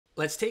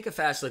Let's take a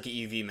fast look at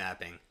UV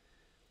mapping.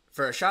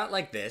 For a shot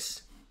like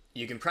this,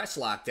 you can press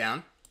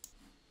lockdown,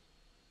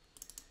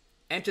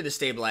 enter the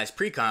stabilized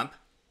pre-comp,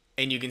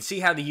 and you can see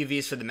how the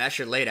UVs for the mesh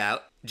are laid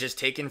out, just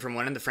taken from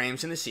one of the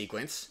frames in the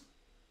sequence.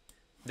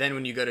 Then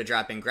when you go to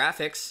drop in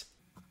graphics,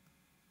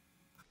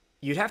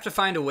 you'd have to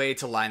find a way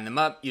to line them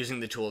up using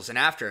the tools in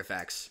After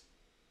Effects.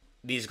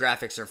 These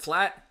graphics are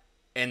flat,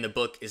 and the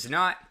book is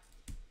not.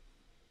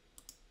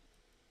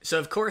 So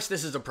of course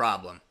this is a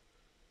problem.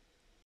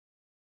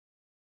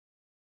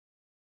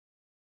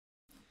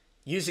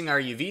 Using our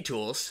UV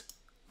tools,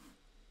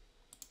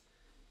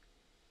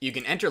 you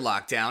can enter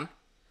lockdown,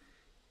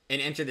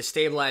 and enter the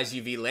Stabilize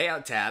UV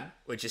Layout tab,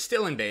 which is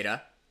still in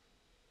beta,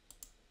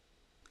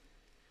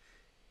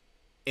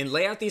 and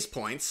lay out these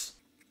points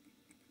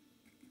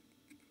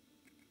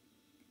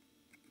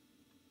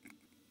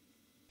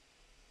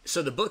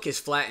so the book is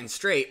flat and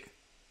straight,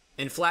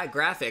 and flat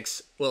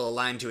graphics will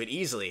align to it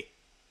easily.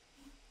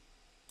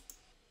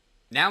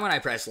 Now when I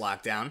press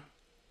lockdown,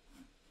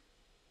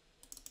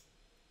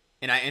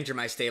 and I enter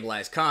my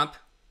stabilized comp,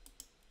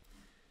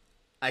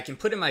 I can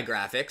put in my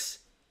graphics,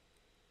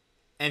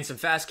 and some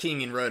fast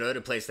keying in Roto to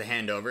place the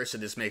handover so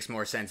this makes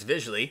more sense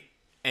visually,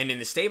 and in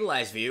the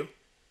stabilized view,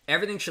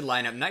 everything should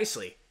line up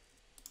nicely.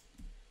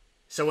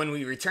 So when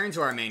we return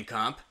to our main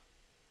comp,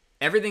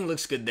 everything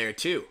looks good there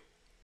too.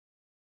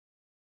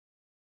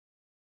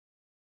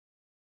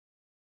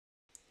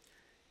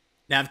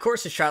 Now of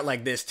course a shot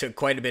like this took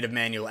quite a bit of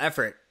manual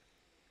effort,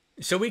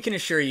 so we can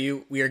assure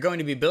you we are going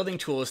to be building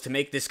tools to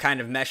make this kind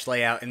of mesh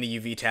layout in the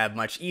UV tab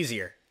much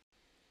easier.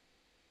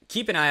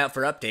 Keep an eye out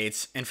for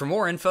updates, and for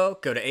more info,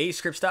 go to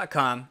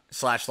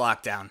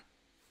aescripts.com/lockdown.